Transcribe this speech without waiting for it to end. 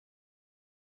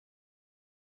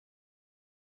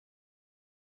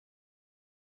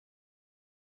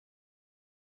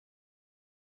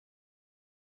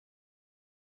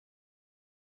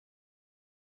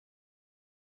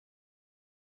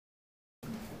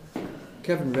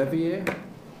Kevin Revier,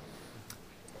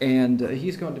 and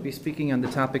he's going to be speaking on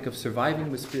the topic of surviving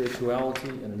with spirituality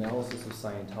and analysis of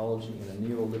Scientology in a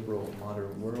neoliberal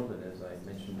modern world. And as I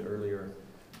mentioned earlier,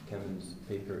 Kevin's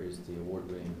paper is the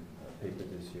award-winning paper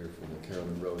this year for the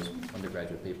Carolyn Rose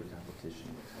undergraduate paper competition.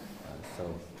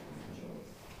 All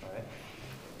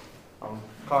right.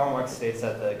 Karl Marx states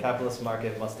that the capitalist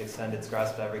market must extend its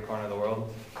grasp to every corner of the world.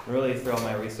 And really, throughout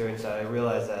my research, I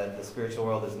realized that the spiritual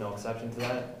world is no exception to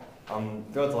that.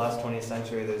 Throughout the last 20th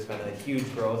century, there's been a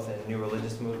huge growth in new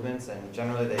religious movements, and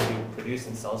generally they do produce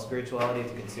and sell spirituality to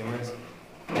consumers.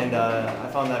 And I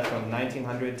found that from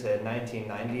 1900 to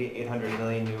 1990, 800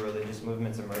 million new religious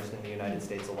movements emerged in the United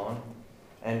States alone.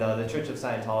 And the Church of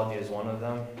Scientology is one of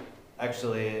them.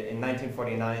 Actually, in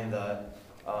 1949, the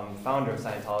founder of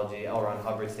Scientology, L. Ron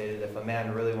Hubbard, stated if a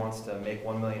man really wants to make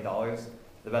 $1 million,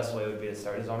 the best way would be to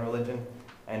start his own religion.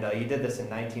 And he did this in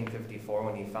 1954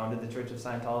 when he founded the Church of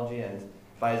Scientology, and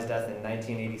by his death in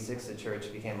 1986, the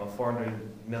church became a $400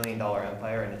 million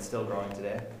empire, and it's still growing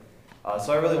today.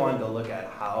 So I really wanted to look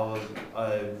at how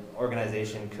an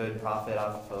organization could profit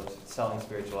off of selling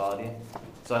spirituality.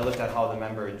 So I looked at how the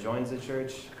member joins the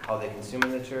church, how they consume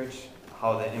in the church,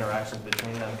 how the interactions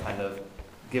between them kind of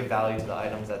give value to the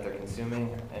items that they're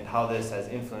consuming, and how this has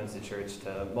influenced the church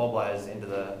to mobilize into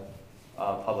the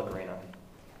public arena.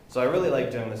 So I really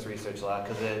like doing this research a lot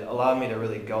because it allowed me to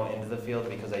really go into the field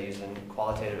because I used a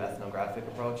qualitative ethnographic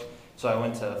approach. So I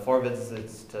went to 4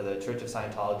 visits to the Church of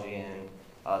Scientology in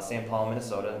St. Paul,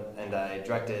 Minnesota, and I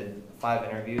directed 5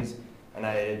 interviews. And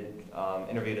I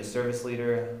interviewed a service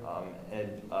leader,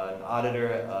 an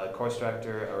auditor, a course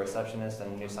director, a receptionist,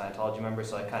 and a new Scientology member.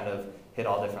 So I kind of hit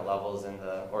all different levels in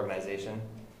the organization.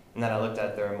 And then I looked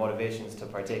at their motivations to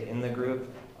partake in the group,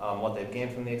 what they've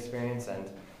gained from the experience, and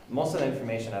most of the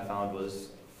information I found was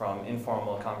from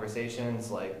informal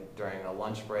conversations, like during a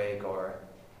lunch break or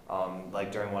like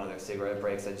during one of their cigarette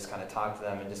breaks. I just kind of talk to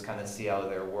them and just kind of see how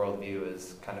their worldview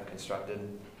is kind of constructed.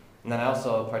 And then I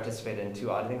also participated in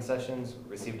 2 auditing sessions,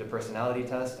 received a personality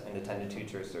test, and attended 2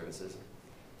 church services.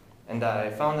 And I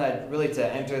found that really to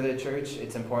enter the church,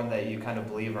 it's important that you kind of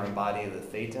believe or embody the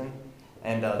thetan.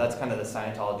 And that's kind of the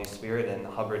Scientology spirit, and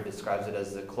Hubbard describes it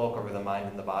as the cloak over the mind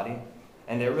and the body.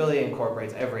 And it really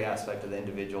incorporates every aspect of the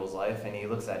individual's life, and he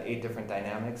looks at 8 different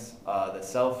dynamics: the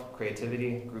self,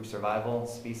 creativity, group survival,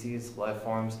 species, life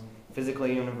forms, physical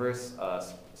universe,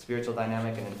 spiritual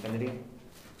dynamic, and infinity.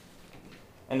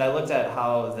 And I looked at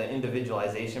how the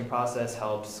individualization process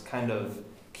helps kind of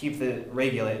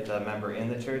regulate the member in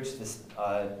the church.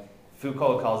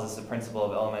 Foucault calls this the principle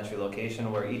of elementary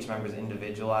location, where each member is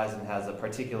individualized and has a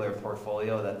particular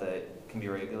portfolio that can be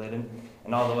regulated.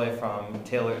 And all the way from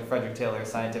Frederick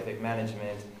Taylor's scientific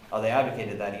management, they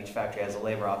advocated that each factory has a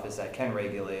labor office that can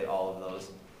regulate all of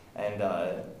those. And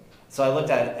so I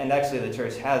looked at, and actually the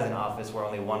church has an office where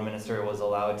only 1 minister was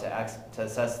allowed to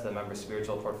assess the members'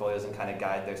 spiritual portfolios and kind of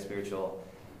guide their spiritual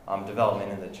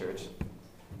development in the church.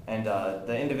 And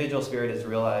the individual spirit is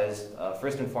realized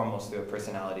first and foremost through a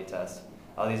personality test.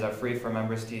 These are free for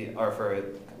members for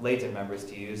latent members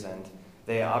to use, and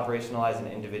they operationalize and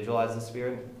individualize the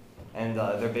spirit. And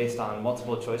they're based on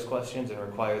multiple choice questions and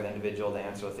require the individual to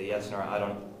answer with a yes,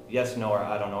 no, or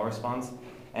I don't know response.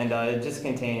 And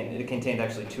it contained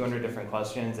actually 200 different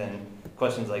questions, and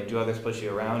questions like, do others push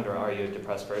you around, or are you a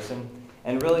depressed person?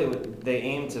 And really, they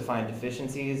aim to find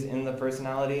deficiencies in the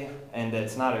personality, and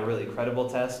it's not a really credible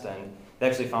test. And they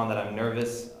actually found that I'm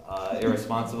nervous,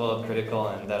 irresponsible, critical,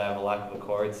 and that I have a lack of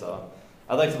accord. So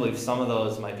I'd like to believe some of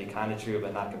those might be kind of true,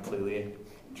 but not completely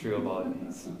true about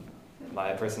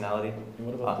my personality. And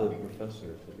what about the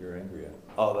professors that you're angry at?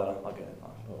 Oh, I'll get it.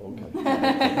 Oh,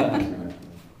 okay.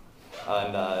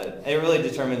 And it really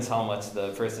determines how much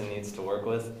the person needs to work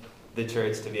with the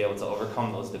church to be able to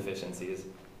overcome those deficiencies.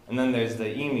 And then there's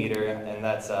the E-meter, and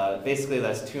that's basically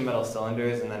 2 metal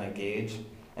cylinders and then a gauge.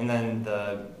 And then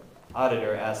the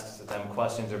auditor asks them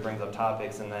questions or brings up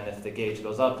topics, and then if the gauge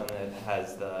goes up,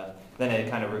 then it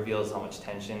kind of reveals how much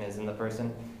tension is in the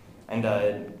person. And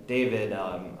David,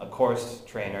 a course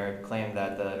trainer, claimed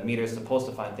that the meter is supposed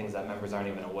to find things that members aren't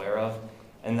even aware of.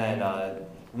 And then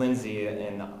Lindsay,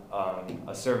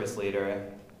 a service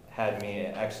leader, had me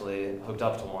actually hooked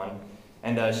up to one.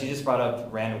 And she just brought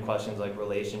up random questions like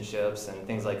relationships and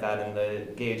things like that, and the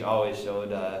gauge always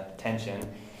showed tension.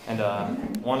 And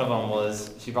one of them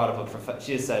was, she brought up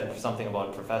she said something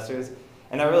about professors,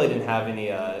 and I really didn't have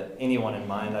anyone in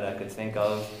mind that I could think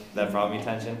of that brought me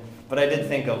tension. But I did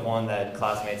think of one that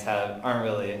classmates don't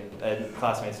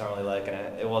really like,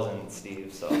 and it wasn't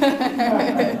Steve. So,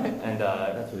 and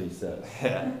that's what he said.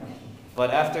 Yeah.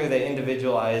 But after they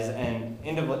individualize and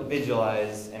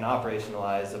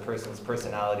operationalize a person's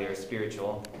personality or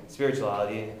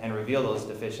spirituality and reveal those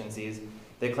deficiencies,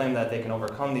 they claim that they can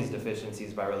overcome these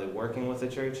deficiencies by really working with the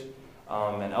church.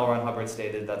 And L. Ron Hubbard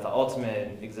stated that the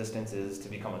ultimate existence is to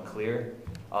become a clear,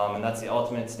 and that's the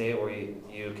ultimate state where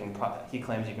he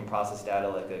claims you can process data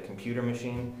like a computer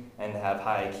machine and have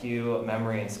high IQ,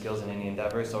 memory, and skills in any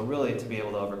endeavor. So really to be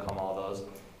able to overcome all those.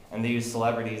 And they use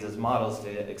celebrities as models to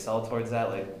excel towards that,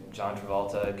 like John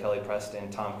Travolta, Kelly Preston,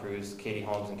 Tom Cruise, Katie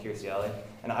Holmes, and Kirstie Alley.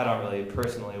 And I don't really,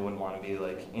 personally, wouldn't want to be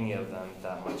like any of them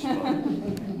that much,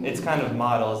 but it's kind of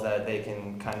models that they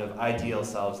can, kind of ideal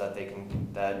selves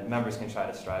that members can try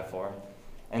to strive for.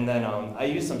 And then I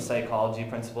used some psychology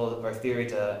principles or theory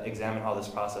to examine how this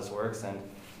process works. And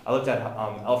I looked at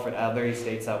Alfred Adler. He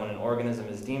states that when an organism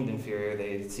is deemed inferior,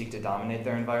 they seek to dominate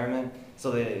their environment.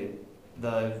 So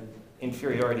the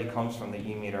inferiority comes from the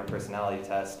E-meter personality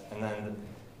test, and then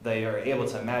they are able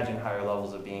to imagine higher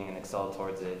levels of being and excel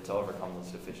towards it to overcome those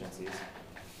deficiencies.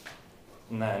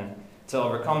 And then to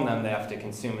overcome them, they have to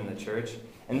consume in the church.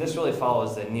 And this really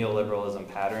follows the neoliberalism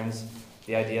patterns,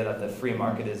 the idea that the free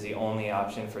market is the only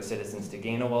option for citizens to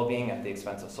gain a well-being at the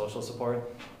expense of social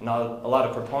support. Now, a lot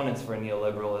of proponents for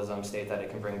neoliberalism state that it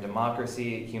can bring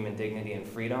democracy, human dignity, and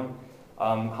freedom.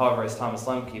 However, as Thomas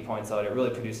Lemke points out, it really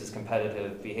produces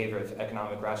competitive behavior of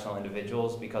economic rational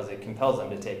individuals because it compels them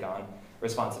to take on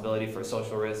responsibility for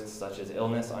social risks such as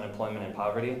illness, unemployment, and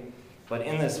poverty. But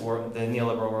in this world, the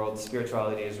neoliberal world,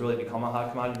 spirituality has really become a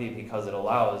hot commodity because it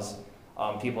allows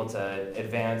people to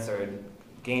advance or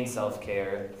gain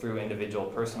self-care through individual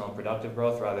personal and productive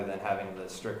growth rather than having the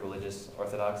strict religious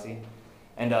orthodoxy.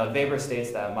 And Weber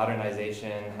states that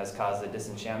modernization has caused the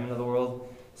disenchantment of the world.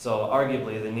 So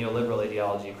arguably, the neoliberal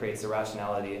ideology creates the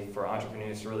rationality for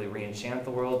entrepreneurs to really re-enchant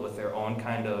the world with their own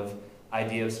kind of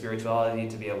idea of spirituality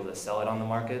to be able to sell it on the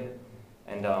market.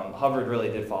 And Hubbard really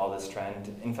did follow this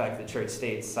trend. In fact, the church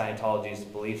states Scientology's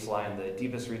beliefs lie in the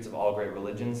deepest roots of all great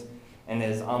religions. And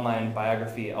his online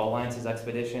biography outlines his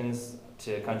expeditions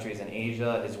to countries in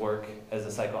Asia, his work as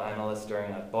a psychoanalyst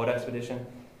during a boat expedition,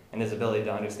 and his ability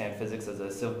to understand physics as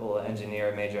a civil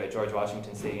engineer major at George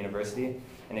Washington State University.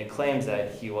 And it claims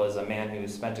that he was a man who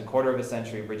spent a quarter of a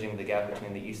century bridging the gap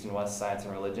between the East and West, science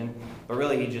and religion. But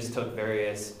really, he just took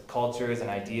various cultures and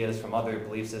ideas from other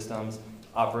belief systems,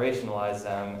 operationalized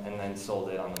them, and then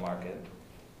sold it on the market.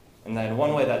 And then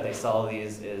one way that they sell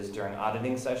these is during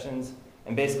auditing sessions.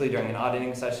 And basically, during an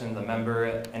auditing session, the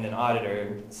member and an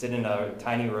auditor sit in a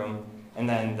tiny room, and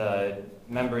then the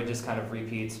member just kind of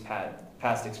repeats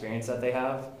past experience that they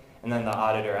have. And then the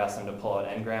auditor asks them to pull out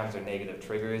engrams or negative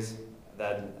triggers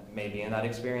that may be in that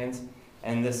experience.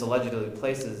 And this allegedly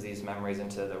places these memories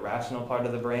into the rational part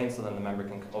of the brain, so then the member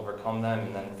can overcome them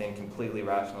and then think completely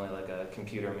rationally like a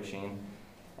computer machine.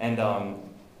 And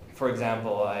for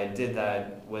example, I did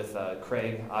that with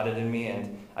Craig audited me,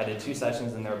 and I did 2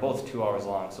 sessions, and they were both 2 hours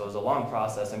long. So it was a long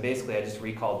process, and basically I just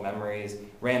recalled memories,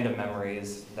 random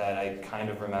memories that I kind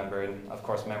of remembered. Of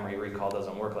course, memory recall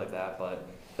doesn't work like that, but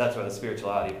that's where the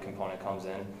spirituality component comes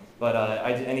in. But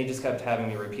and he just kept having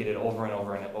me repeat it over and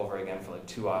over and over again for like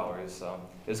 2 hours. So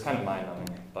it was kind of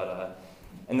mind-numbing. But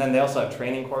and then they also have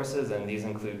training courses, and these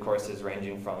include courses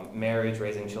ranging from marriage,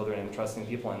 raising children, and trusting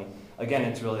people. And again,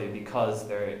 it's really because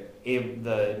the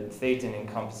Thetan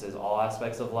encompasses all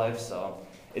aspects of life, so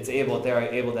they're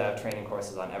able to have training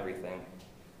courses on everything.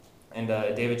 And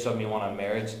David showed me one on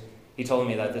marriage. He told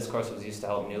me that this course was used to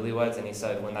help newlyweds, and he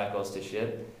said when that goes to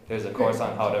shit, there's a course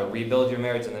on how to rebuild your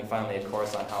marriage, and then finally a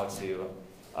course on how to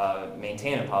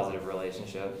maintain a positive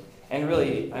relationship. And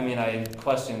really, I mean, I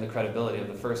questioned the credibility of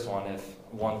the first one if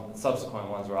subsequent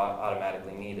ones were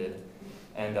automatically needed.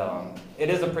 And it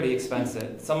is a pretty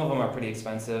expensive, some of them are pretty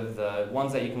expensive. The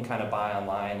ones that you can kind of buy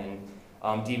online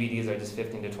and DVDs are just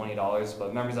 $15 to $20,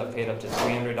 but members have paid up to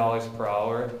 $300 per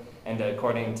hour. And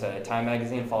according to Time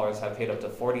Magazine, followers have paid up to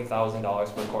 $40,000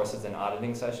 for courses and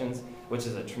auditing sessions, which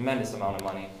is a tremendous amount of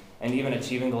money. And even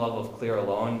achieving the level of clear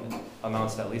alone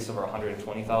amounts to at least over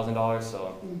 $120,000,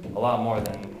 so a lot more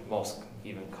than most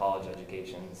even college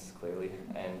educations, clearly.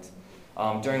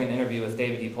 And during an interview with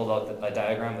David, he pulled out a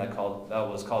diagram that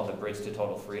was called the Bridge to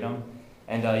Total Freedom.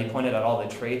 And he pointed out all the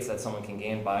traits that someone can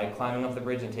gain by climbing up the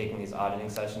bridge and taking these auditing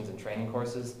sessions and training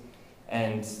courses.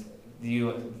 And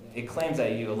it claims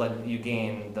that you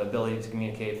gain the ability to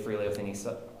communicate freely with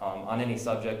on any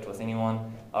subject with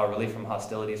anyone, relief from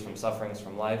hostilities, from sufferings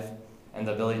from life, and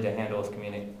the ability to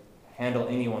handle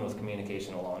anyone with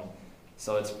communication alone.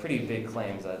 So it's pretty big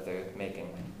claims that they're making.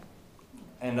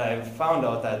 And I've found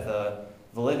out that the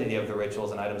validity of the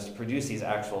rituals and items to produce these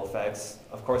actual effects,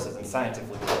 of course, isn't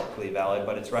scientifically valid,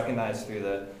 but it's recognized through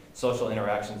the social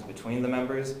interactions between the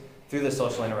members. Through the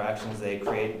social interactions, they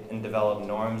create and develop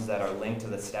norms that are linked to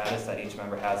the status that each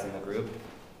member has in the group.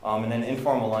 And then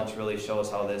informal lunch really shows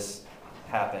how this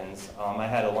happens. I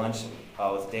had a lunch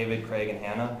with David, Craig, and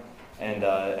Hannah. And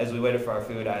as we waited for our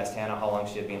food, I asked Hannah how long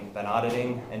she had been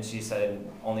auditing, and she said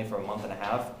only for a month and a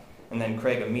half. And then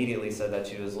Craig immediately said that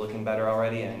she was looking better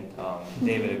already, and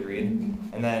David agreed.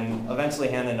 And then eventually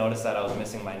Hannah noticed that I was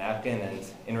missing my napkin, and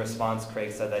in response,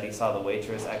 Craig said that he saw the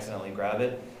waitress accidentally grab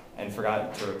it and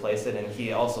forgot to replace it. And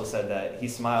he also said that he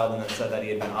smiled and then said that he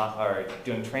had been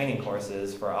doing training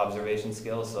courses for observation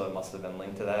skills, so it must have been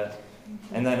linked to that.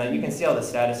 And then you can see how the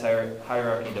status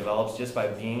hierarchy develops just by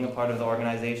being a part of the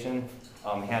organization.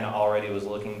 Hannah already was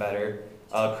looking better.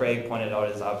 Craig pointed out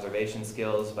his observation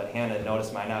skills, but Hannah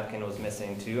noticed my napkin was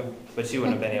missing too, but she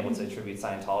wouldn't have been able to attribute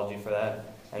Scientology for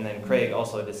that. And then Craig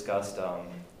also discussed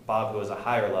Bob, who was a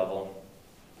higher level,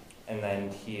 and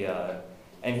then he's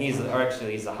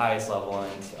the highest level,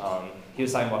 and he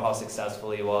was talking about how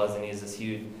successful he was, and he's this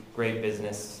huge, great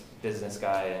business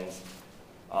guy,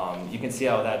 and you can see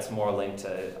how that's more linked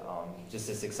to just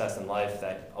his success in life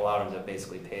that allowed him to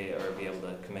basically pay or be able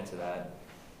to commit to that.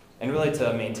 And really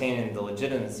to maintain the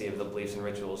legitimacy of the beliefs and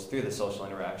rituals through the social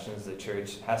interactions, the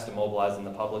church has to mobilize in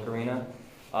the public arena.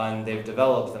 And they've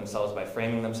developed themselves by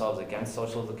framing themselves against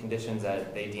social conditions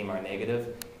that they deem are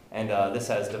negative. And this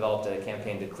has developed a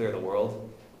campaign to clear the world.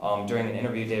 During an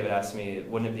interview, David asked me,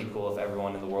 wouldn't it be cool if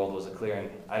everyone in the world was a clear? And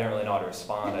I didn't really know how to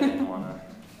respond.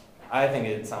 I think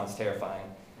it sounds terrifying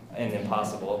and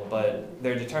impossible, but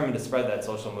they're determined to spread that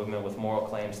social movement with moral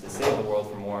claims to save the world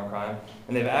from war and crime.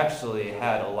 And they've actually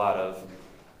had a lot of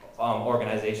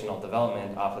organizational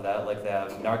development off of that, like they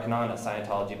have Narconon, a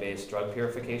Scientology-based drug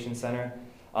purification center.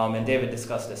 And David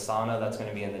discussed a sauna that's going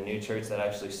to be in the new church that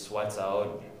actually sweats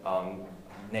out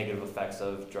negative effects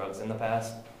of drugs in the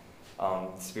past,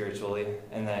 spiritually.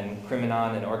 And then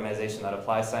Criminon, an organization that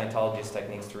applies Scientology's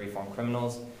techniques to reform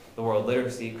criminals. The World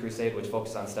Literacy Crusade, which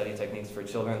focuses on study techniques for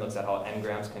children, looks at how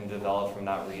engrams can develop from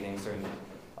not reading certain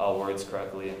words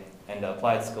correctly. And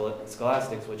Applied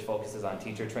Scholastics, which focuses on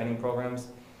teacher training programs.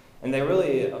 And they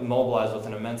really mobilize with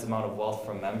an immense amount of wealth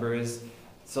from members.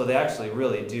 So they actually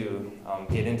really do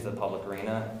get into the public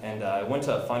arena. And I went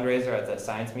to a fundraiser at the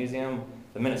Science Museum,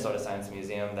 the Minnesota Science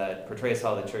Museum, that portrays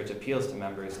how the church appeals to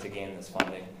members to gain this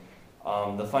funding.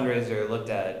 The fundraiser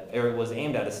was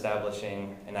aimed at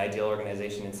establishing an ideal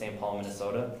organization in St. Paul,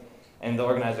 Minnesota. And the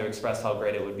organizer expressed how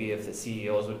great it would be if the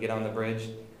CEOs would get on the bridge.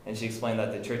 And she explained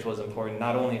that the church was important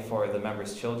not only for the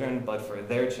members' children, but for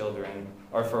their children,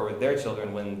 or for their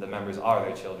children when the members are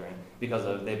their children, because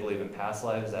they believe in past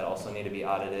lives that also need to be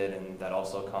audited and that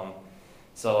also come.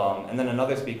 So, and then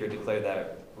another speaker declared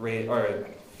that,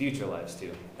 future lives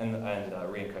too, and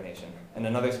reincarnation. And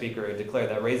another speaker declared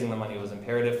that raising the money was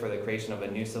imperative for the creation of a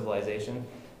new civilization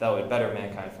that would better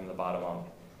mankind from the bottom up.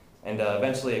 And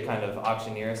eventually a kind of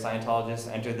auctioneer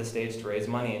Scientologist entered the stage to raise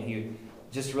money, and he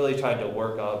just really tried to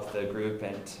work up the group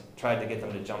and tried to get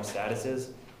them to jump statuses.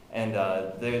 And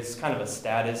there's kind of a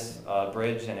status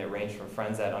bridge, and it ranged from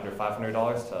friends at under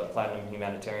 $500 to platinum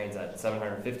humanitarians at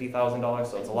 $750,000,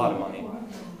 so it's a lot of money.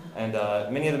 And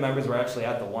many of the members were actually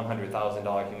at the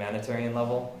 $100,000 humanitarian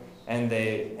level. And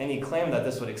he claimed that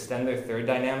this would extend their third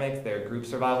dynamic, their group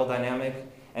survival dynamic.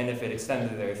 And if it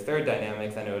extended their third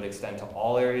dynamic, then it would extend to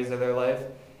all areas of their life.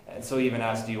 And so he even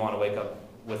asked, do you want to wake up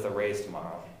with a raise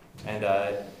tomorrow? And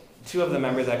two of the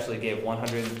members actually gave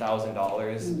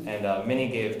 $100,000, and many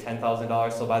gave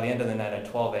 $10,000. So by the end of the night at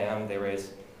 12 a.m., they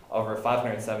raised over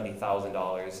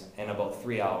 $570,000 in about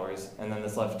 3 hours, and then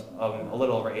this left a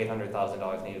little over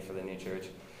 $800,000 needed for the new church.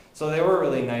 So they were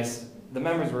really nice. The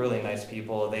members were really nice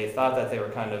people. They thought that they were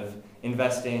kind of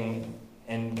investing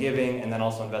and giving, and then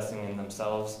also investing in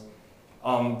themselves.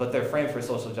 But their frame for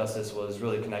social justice was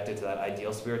really connected to that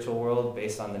ideal spiritual world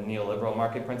based on the neoliberal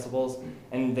market principles.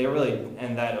 And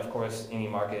that, of course, any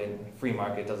free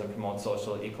market doesn't promote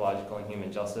social, ecological, and human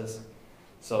justice.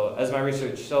 So as my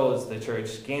research shows, the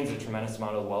church gains a tremendous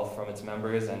amount of wealth from its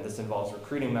members, and this involves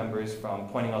recruiting members from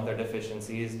pointing out their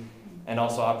deficiencies and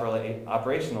also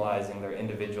operationalizing their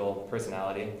individual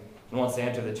personality. And once they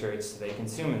enter the church, they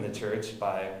consume in the church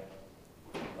by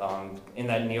in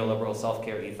that neoliberal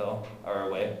self-care ethos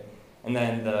or way. And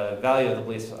then the value of the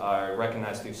beliefs are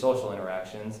recognized through social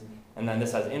interactions. And then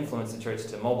this has influenced the church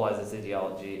to mobilize its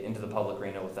ideology into the public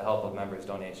arena with the help of members'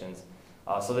 donations.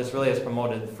 So this really has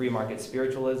promoted free market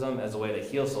spiritualism as a way to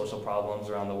heal social problems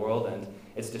around the world, and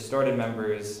it's distorted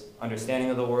members' understanding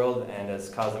of the world and has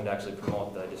caused them to actually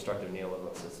promote the destructive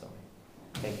neoliberal system.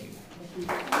 Thank you.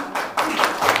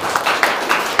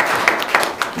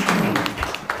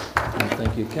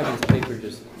 Thank you. Kevin's paper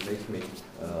just makes me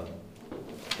a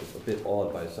bit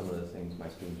awed by some of the things my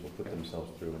students will put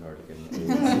themselves through in order to get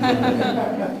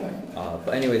an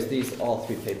But anyways, these all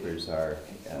three papers are,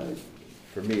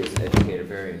 for me as an educator,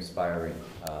 very inspiring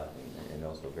and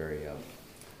also very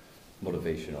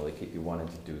motivational. They keep you wanting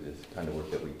to do this kind of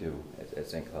work that we do at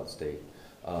St. Cloud State.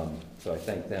 So I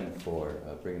thank them for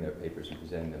bringing their papers and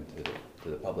presenting them to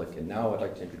the public. And now I'd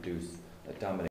like to introduce Dominic.